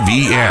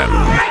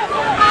WBN.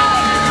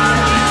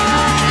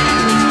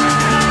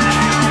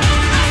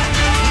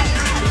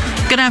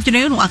 Good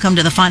afternoon. Welcome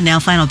to the Fontanelle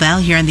Final Bell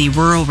here on the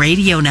Rural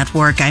Radio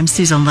Network. I'm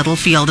Susan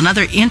Littlefield.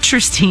 Another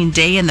interesting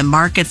day in the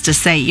markets to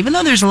say. Even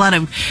though there's a lot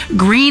of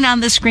green on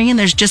the screen,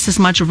 there's just as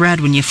much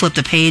red when you flip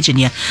the page and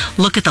you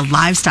look at the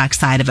livestock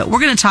side of it. We're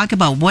going to talk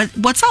about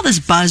what's all this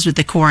buzz with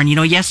the corn. You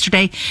know,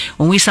 yesterday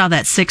when we saw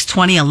that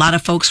 620, a lot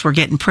of folks were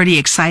getting pretty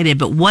excited.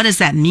 But what does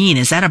that mean?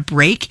 Is that a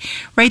break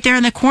right there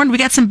in the corn? We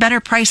got some better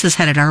prices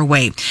headed our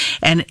way.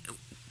 And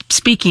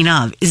speaking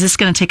of, is this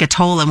going to take a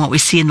toll on what we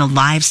see in the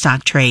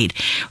livestock trade?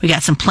 We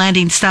got some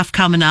planting stuff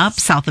coming up,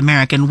 South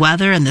American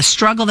weather, and the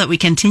struggle that we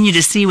continue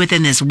to see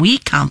within this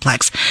wheat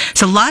complex.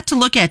 So a lot to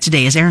look at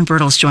today as Aaron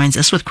Bertels joins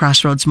us with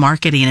Crossroads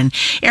Marketing. And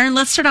Aaron,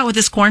 let's start out with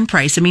this corn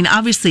price. I mean,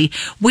 obviously,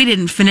 we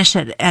didn't finish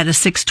it at a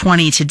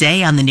 620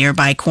 today on the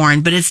nearby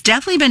corn, but it's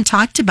definitely been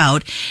talked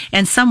about,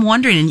 and some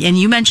wondering, and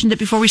you mentioned it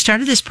before we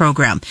started this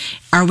program,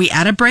 are we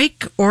at a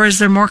break or is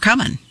there more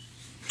coming?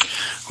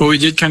 Well, we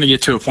did kind of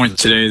get to a point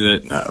today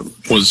that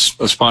was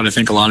a spot I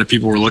think a lot of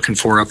people were looking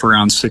for, up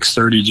around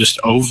 630, just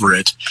over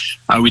it.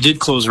 We did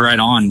close right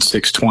on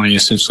 620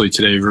 essentially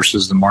today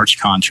versus the March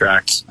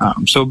contract.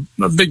 So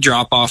a big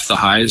drop off the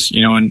highs,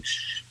 you know, and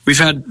we've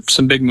had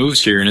some big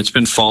moves here, and it's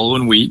been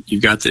following wheat.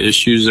 You've got the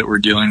issues that we're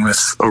dealing with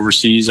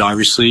overseas,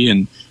 obviously,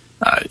 and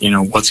you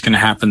know, what's going to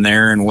happen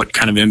there and what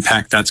kind of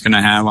impact that's going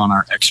to have on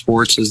our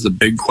exports is the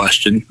big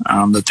question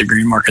that the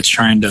green market's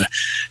trying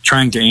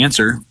to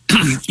answer.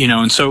 You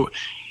know, and so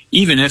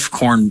even if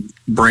corn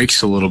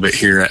breaks a little bit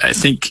here, I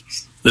think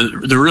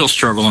the real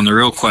struggle and the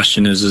real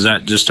question is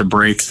that just a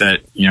break that,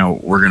 you know,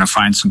 we're going to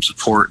find some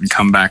support and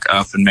come back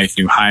up and make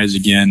new highs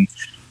again?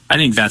 I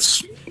think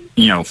that's,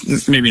 you know,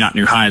 maybe not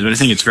new highs, but I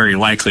think it's very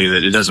likely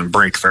that it doesn't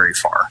break very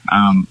far.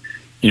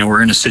 You know,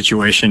 we're in a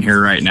situation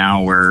here right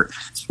now where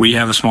we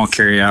have a small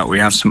carryout. We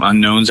have some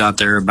unknowns out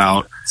there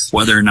about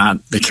whether or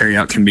not the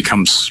carryout can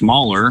become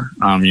smaller.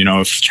 You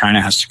know, if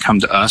China has to come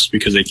to us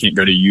because they can't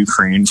go to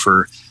Ukraine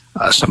for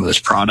some of this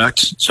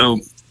product. So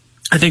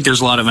I think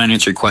there's a lot of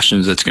unanswered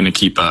questions that's going to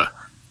keep a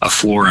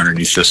floor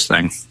underneath this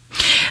thing.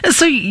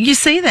 So you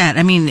say that.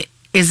 I mean,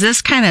 is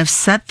this kind of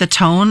set the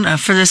tone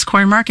for this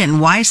corn market? And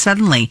why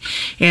suddenly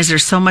is there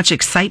so much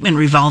excitement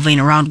revolving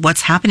around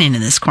what's happening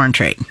in this corn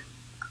trade?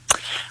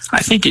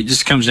 I think it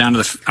just comes down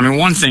to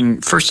one thing,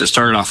 first it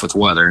started off with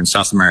weather in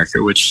South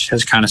America, which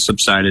has kind of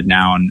subsided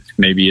now and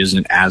maybe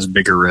isn't as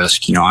big a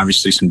risk. You know,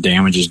 obviously some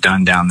damage is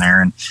done down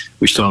there, and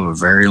we still have a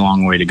very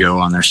long way to go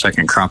on their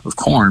second crop of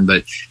corn,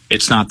 but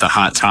it's not the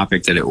hot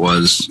topic that it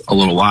was a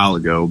little while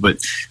ago. But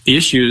the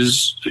issue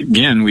is,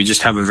 again, we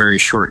just have a very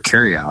short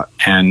carryout.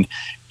 And,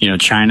 you know,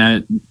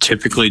 China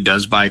typically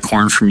does buy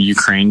corn from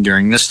Ukraine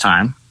during this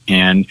time.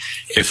 And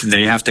if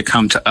they have to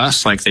come to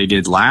us like they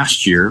did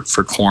last year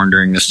for corn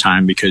during this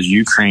time because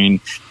Ukraine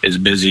is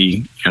busy,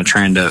 you know,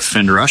 trying to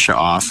fend Russia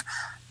off,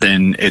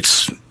 then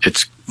it's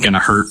going to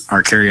hurt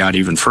our carryout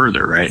even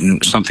further, right?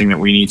 And something that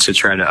we need to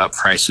try to up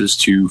prices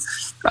to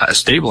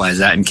stabilize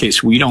that in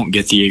case we don't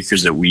get the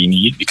acres that we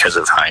need because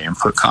of high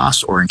input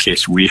costs, or in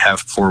case we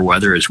have poor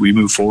weather as we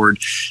move forward.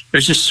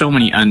 There's just so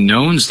many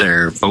unknowns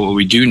there. But what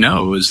we do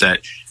know is that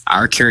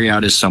our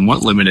carryout is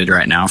somewhat limited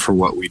right now for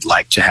what we'd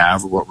like to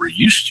have or what we're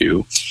used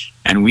to.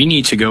 And we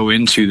need to go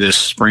into this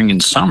spring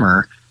and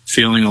summer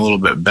feeling a little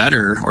bit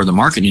better, or the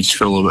market needs to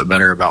feel a little bit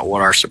better about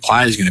what our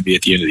supply is going to be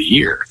at the end of the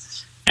year.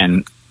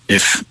 And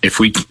if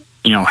we,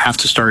 you know, have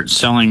to start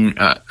selling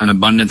an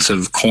abundance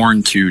of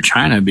corn to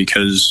China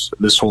because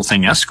this whole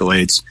thing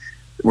escalates,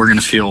 we're going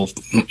to feel,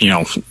 you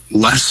know,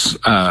 less,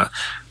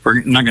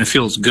 we're not going to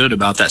feel as good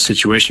about that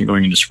situation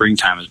going into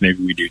springtime as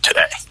maybe we do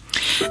today.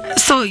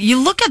 So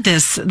you look at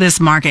this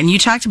market, and you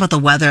talked about the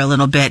weather a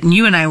little bit, and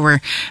you and I were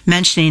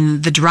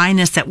mentioning the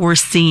dryness that we're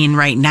seeing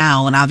right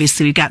now, and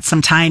obviously we've got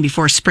some time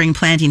before spring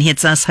planting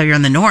hits us here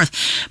in the north.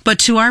 But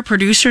to our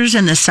producers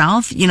in the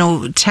south, you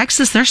know,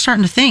 Texas, they're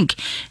starting to think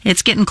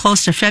it's getting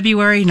close to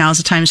February. Now's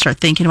the time to start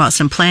thinking about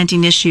some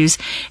planting issues.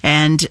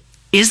 And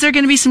is there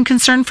going to be some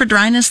concern for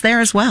dryness there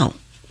as well?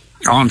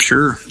 Oh, I'm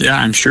sure. Yeah,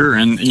 I'm sure.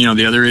 And, you know,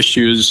 the other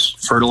issue is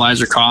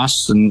fertilizer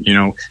costs and, you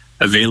know,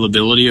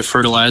 availability of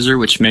fertilizer,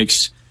 which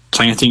makes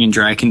planting in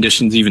dry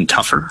conditions even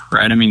tougher,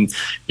 right? I mean,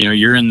 you know,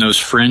 you're in those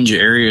fringe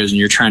areas and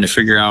you're trying to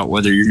figure out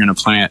whether you're going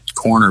to plant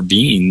corn or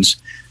beans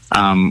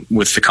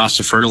with the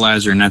cost of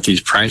fertilizer and at these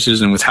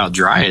prices and with how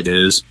dry it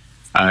is.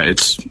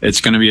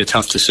 It's going to be a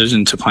tough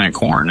decision to plant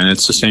corn. And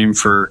it's the same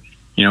for,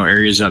 you know,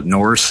 areas up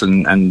north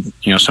and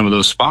you know, some of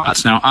those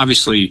spots. Now,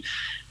 obviously,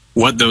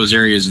 what those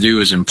areas do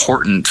is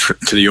important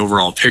to the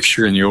overall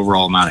picture and the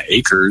overall amount of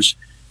acres.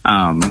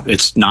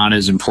 It's not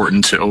as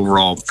important to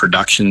overall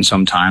production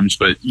sometimes,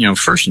 but, you know,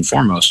 first and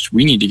foremost,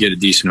 we need to get a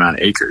decent amount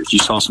of acres. You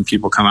saw some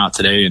people come out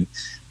today and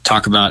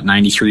talk about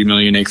 93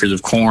 million acres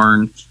of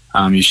corn.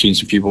 You've seen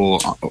some people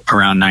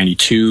around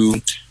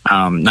 92.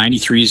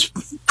 93 is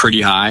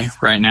pretty high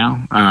right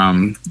now,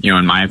 you know,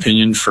 in my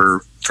opinion,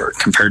 for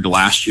compared to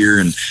last year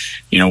and,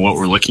 you know, what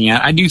we're looking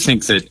at. I do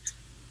think that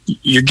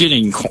you're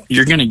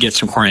going to get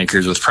some corn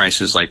acres with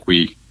prices like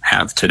we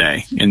have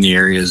today in the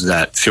areas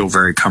that feel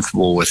very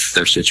comfortable with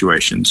their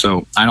situation.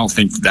 So I don't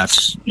think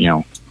that's,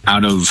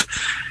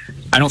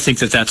 I don't think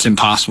that that's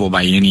impossible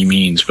by any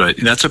means, but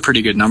that's a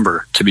pretty good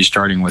number to be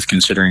starting with,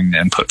 considering the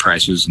input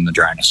prices and the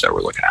dryness that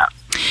we're looking at.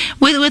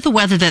 With the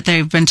weather that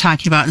they've been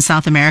talking about in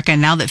South America,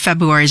 and now that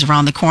February is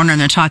around the corner and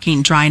they're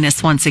talking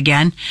dryness once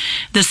again,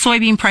 the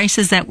soybean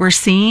prices that we're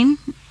seeing,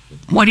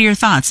 what are your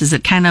thoughts? Is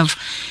it kind of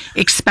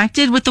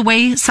expected with the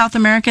way South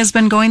America has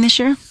been going this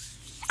year?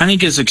 I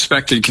think it's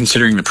expected,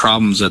 considering the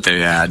problems that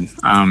they had.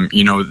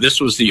 This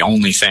was the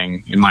only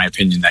thing, in my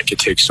opinion, that could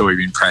take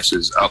soybean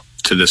prices up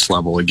to this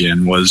level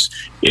again, was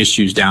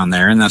issues down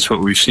there, and that's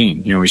what we've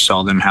seen. We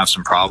saw them have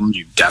some problems.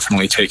 You've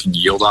definitely taken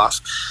yield off.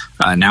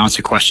 Now it's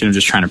a question of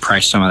just trying to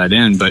price some of that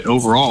in. But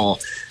overall,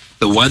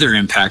 the weather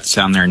impacts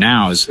down there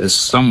now is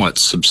somewhat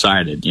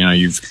subsided.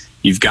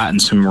 You've gotten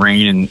some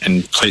rain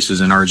in places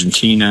in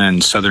Argentina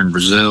and southern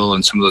Brazil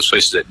and some of those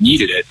places that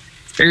needed it.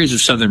 Areas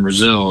of southern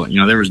Brazil,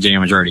 there was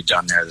damage already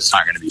done there that's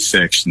not going to be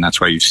fixed, and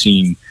that's why you've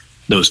seen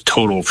those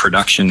total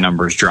production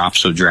numbers drop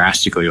so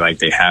drastically like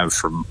they have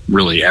for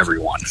really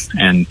everyone.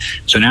 And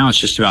so now it's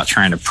just about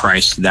trying to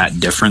price that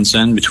difference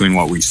in between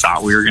what we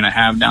thought we were going to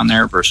have down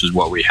there versus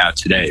what we have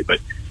today. But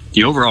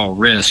the overall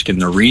risk and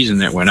the reason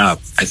that went up,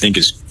 I think,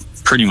 is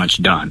pretty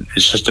much done.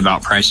 It's just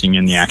about pricing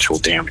in the actual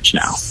damage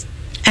now.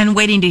 And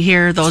waiting to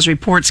hear those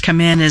reports come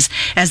in as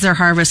their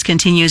harvest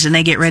continues and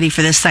they get ready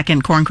for this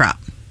second corn crop.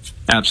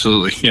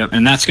 Absolutely. Yep.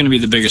 And that's going to be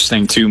the biggest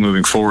thing too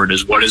moving forward,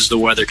 is what does the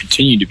weather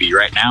continue to be?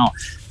 Right now,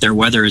 their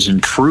weather is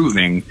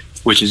improving,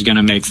 which is going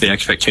to make the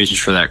expectations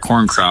for that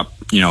corn crop,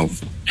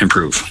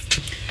 improve.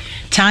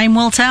 Time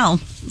will tell.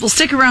 Well,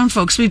 stick around,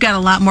 folks. We've got a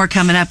lot more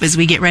coming up as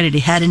we get ready to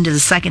head into the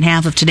second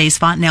half of today's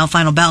Fontanelle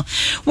Final Bell.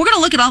 We're going to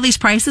look at all these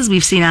prices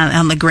we've seen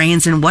on the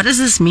grains, and what does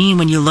this mean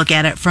when you look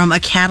at it from a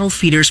cattle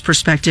feeder's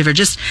perspective, or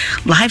just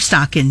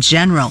livestock in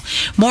general.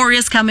 More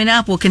is coming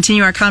up. We'll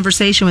continue our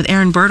conversation with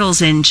Aaron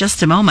Bertels in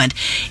just a moment.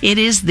 It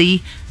is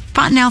the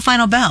Fontanelle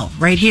Final Bell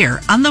right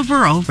here on the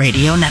Rural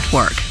Radio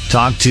Network.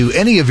 Talk to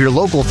any of your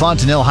local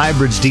Fontanelle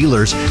Hybrids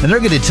dealers, and they're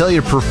going to tell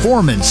you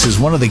performance is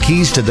one of the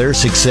keys to their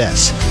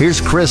success. Here's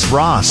Chris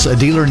Ross, a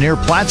dealer near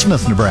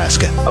Plattsmouth,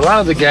 Nebraska. A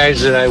lot of the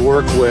guys that I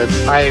work with,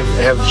 I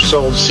have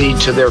sold seed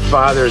to their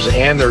fathers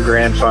and their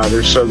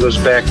grandfathers, so it goes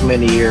back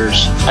many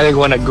years. I think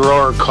when a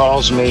grower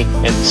calls me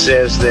and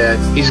says that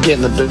he's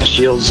getting the best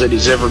yields that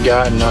he's ever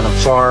gotten on a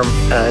farm,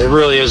 it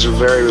really is a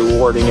very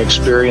rewarding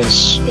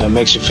experience. It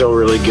makes you feel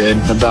really good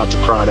about the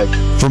product.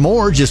 For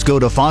more, just go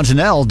to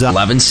Fontanelle.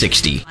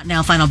 1160.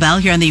 Now, Final Bell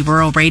here on the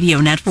Rural Radio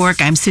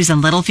Network. I'm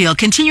Susan Littlefield.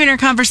 Continuing our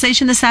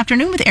conversation this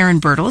afternoon with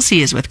Aaron Bertels.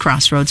 He is with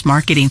Crossroads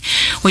Marketing.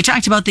 We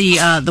talked about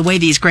the way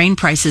these grain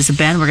prices have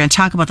been. We're going to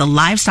talk about the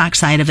livestock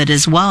side of it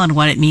as well and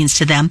what it means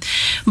to them.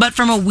 But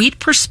from a wheat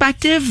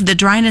perspective, the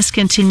dryness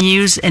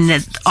continues, and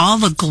all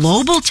the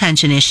global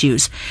tension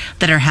issues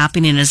that are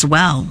happening as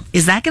well.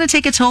 Is that going to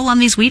take a toll on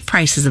these wheat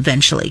prices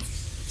eventually?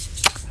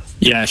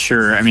 Yeah,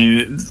 sure. I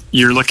mean,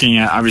 you're looking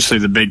at, obviously,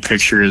 the big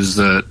picture is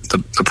the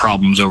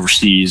problems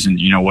overseas and,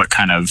 what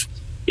kind of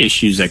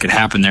issues that could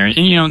happen there.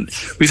 And,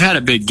 we've had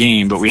a big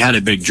gain, but we had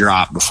a big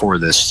drop before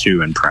this,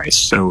 too, in price.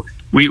 So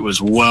wheat was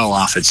well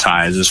off its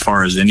highs as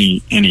far as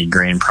any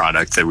grain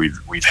product that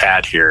we've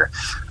had here.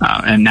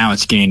 And now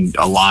it's gained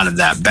a lot of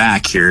that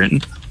back here.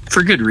 And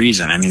for good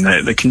reason. I mean,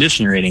 the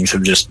condition ratings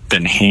have just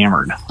been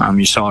hammered.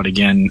 You saw it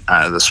again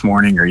this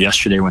morning or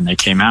yesterday when they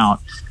came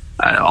out.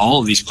 All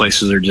of these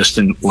places are just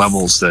in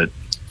levels that,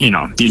 you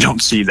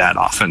don't see that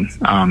often.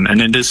 And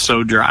it is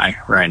so dry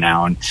right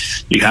now, and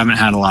you haven't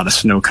had a lot of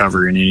snow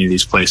cover in any of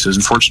these places.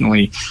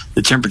 Unfortunately,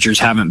 the temperatures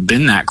haven't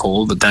been that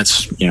cold, but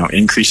that's,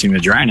 increasing the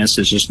dryness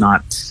is just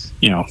not,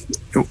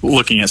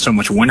 looking at so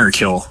much winter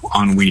kill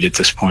on wheat at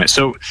this point.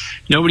 So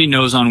nobody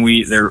knows on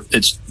wheat.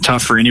 It's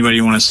tough for anybody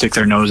who want to stick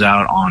their nose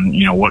out on,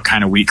 what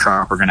kind of wheat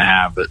crop we're going to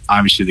have, but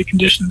obviously the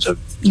conditions have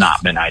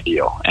not been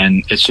ideal.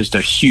 And it's just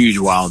a huge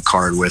wild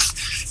card with,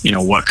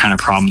 what kind of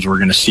problems we're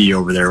going to see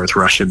over there with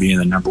Russia being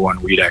the number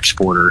one wheat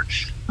exporter,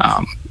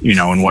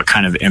 and what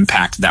kind of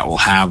impact that will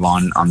have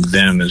on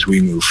them as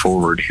we move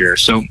forward here.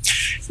 So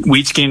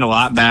wheat's gained a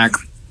lot back.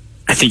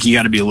 I think you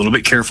got to be a little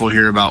bit careful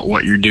here about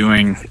what you're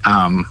doing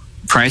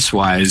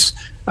price-wise,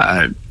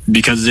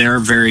 because they are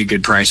very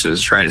good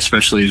prices, right?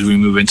 Especially as we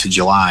move into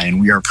July, and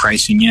we are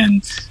pricing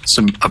in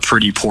a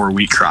pretty poor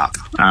wheat crop.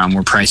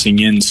 We're pricing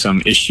in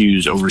some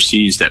issues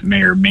overseas that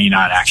may or may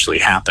not actually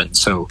happen.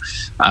 So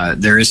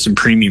there is some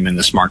premium in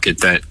this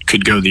market that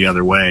could go the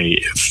other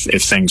way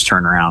if things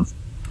turn around.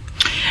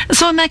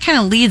 So, and that kind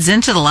of leads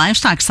into the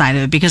livestock side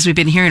of it, because we've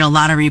been hearing a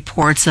lot of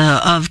reports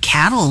of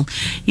cattle,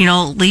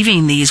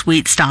 leaving these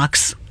wheat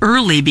stocks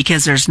early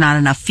because there's not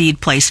enough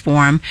feed placed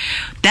for them.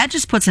 That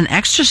just puts an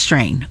extra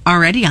strain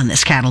already on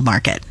this cattle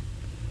market.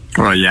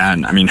 Well, yeah,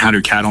 and I mean, how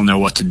do cattle know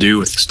what to do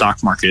with the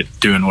stock market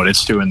doing what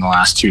it's doing the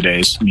last 2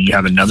 days? I mean, you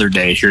have another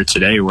day here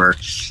today where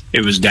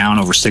it was down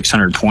over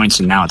 600 points,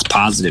 and now it's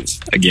positive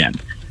again.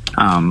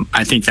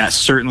 I think that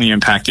certainly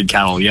impacted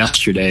cattle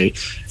yesterday,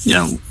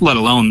 let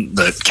alone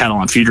the cattle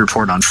on feed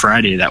report on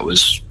Friday. That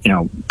was,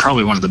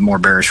 probably one of the more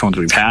bearish ones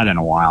we've had in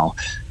a while,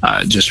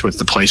 just with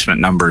the placement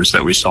numbers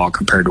that we saw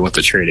compared to what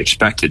the trade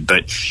expected.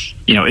 But,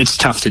 it's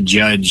tough to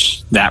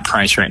judge that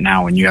price right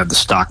now when you have the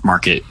stock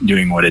market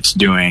doing what it's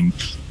doing.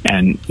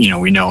 And,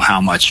 we know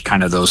how much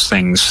kind of those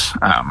things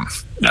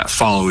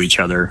follow each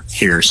other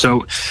here.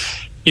 So,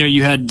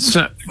 you had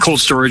a cold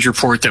storage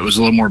report that was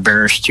a little more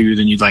bearish too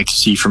than you'd like to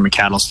see from a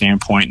cattle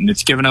standpoint, and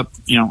it's given up,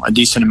 a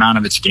decent amount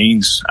of its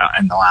gains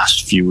in the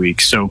last few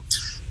weeks. So,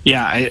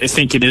 yeah, I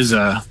think it is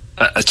a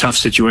tough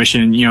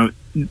situation.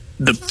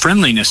 The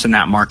friendliness in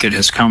that market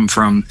has come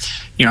from,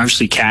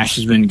 obviously cash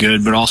has been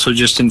good, but also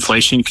just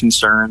inflation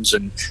concerns,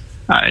 and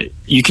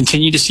you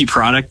continue to see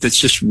product that's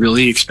just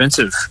really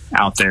expensive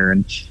out there,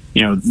 and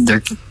you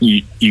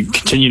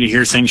continue to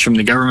hear things from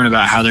the government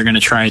about how they're going to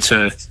try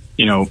to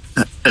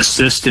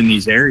assist in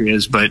these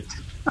areas, but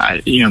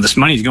this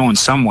money's going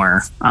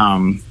somewhere,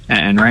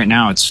 and right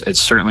now it's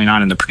certainly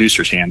not in the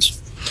producer's hands.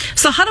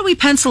 So how do we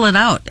pencil it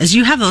out as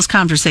you have those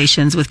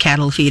conversations with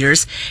cattle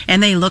feeders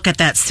and they look at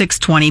that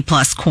 620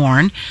 plus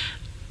corn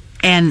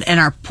and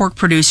our pork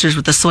producers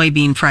with the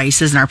soybean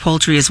prices and our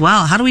poultry as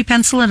well? How do we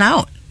pencil it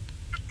out?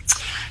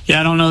 Yeah,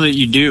 I don't know that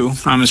you do,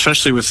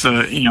 especially with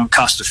the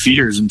cost of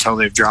feeders until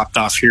they've dropped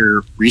off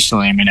here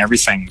recently. I mean,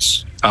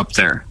 everything's up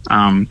there.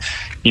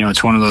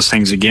 It's one of those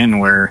things again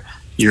where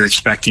you're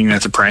expecting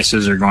that the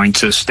prices are going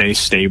to stay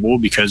stable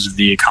because of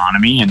the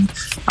economy, and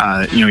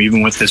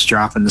even with this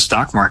drop in the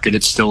stock market,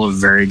 it's still a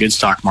very good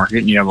stock market,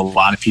 and you have a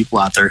lot of people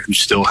out there who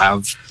still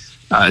have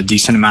a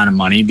decent amount of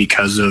money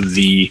because of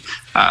the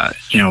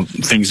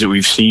things that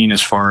we've seen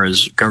as far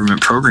as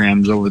government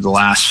programs over the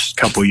last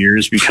couple of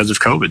years because of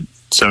COVID.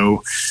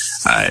 So,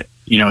 at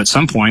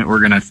some point we're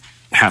going to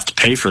have to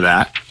pay for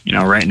that.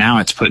 Right now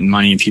it's putting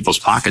money in people's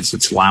pockets.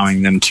 It's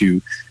allowing them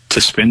to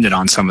spend it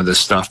on some of this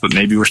stuff, but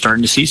maybe we're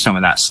starting to see some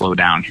of that slow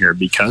down here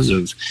because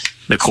of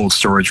the cold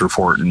storage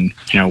report and,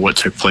 what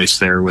took place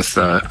there with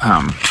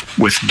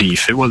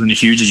beef. It wasn't a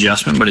huge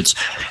adjustment, but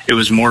it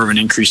was more of an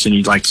increase than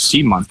you'd like to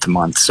see month to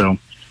month. So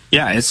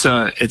yeah, it's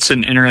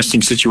an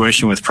interesting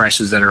situation with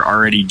prices that are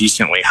already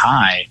decently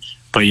high,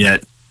 but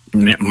yet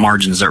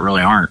margins that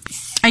really aren't.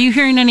 Are you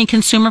hearing any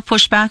consumer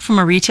pushback from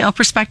a retail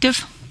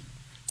perspective?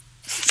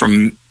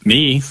 From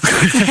me.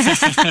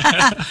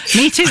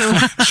 Me too.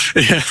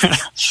 Yeah.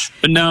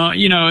 But no,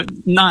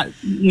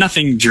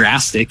 nothing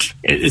drastic.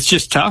 It's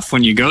just tough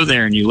when you go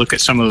there and you look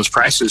at some of those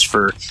prices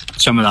for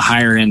some of the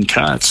higher end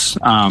cuts.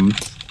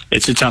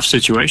 It's a tough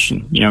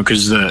situation,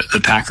 because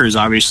the packers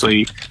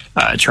obviously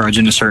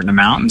charging a certain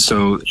amount, and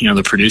so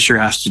the producer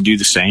has to do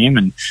the same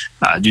and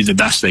do the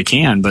best they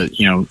can. But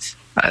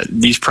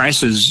these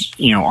prices,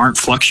 aren't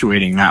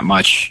fluctuating that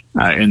much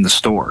in the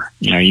store.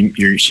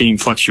 You're seeing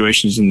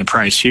fluctuations in the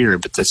price here,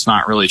 but that's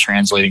not really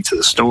translating to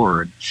the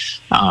store.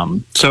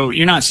 So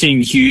you're not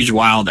seeing huge,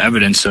 wild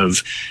evidence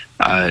of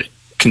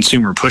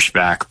consumer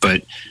pushback,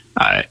 but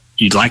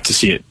you'd like to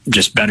see it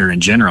just better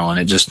in general, and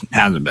it just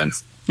hasn't been.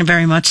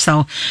 Very much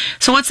so.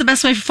 So what's the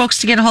best way for folks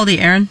to get a hold of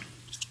you, Aaron?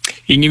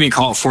 You can give me a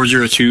call at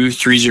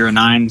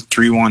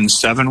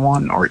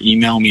 402-309-3171 or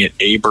email me at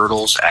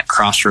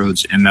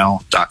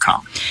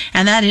abertels@crossroadsml.com.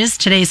 And that is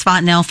today's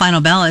Fontanelle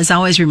Final Bell. As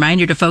always,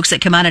 reminder to folks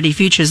that commodity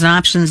futures and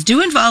options do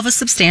involve a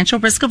substantial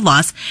risk of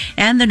loss,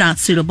 and they're not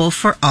suitable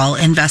for all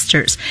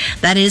investors.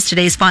 That is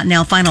today's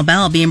Fontanelle Final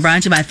Bell, being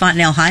brought to you by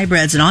Fontanelle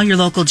Hybrids and all your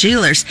local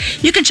dealers.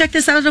 You can check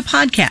this out as a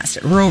podcast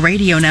at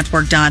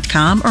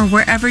ruralradionetwork.com or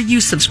wherever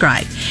you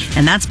subscribe.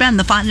 And that's been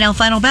the Fontanelle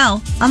Final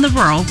Bell on the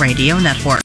Rural Radio Network.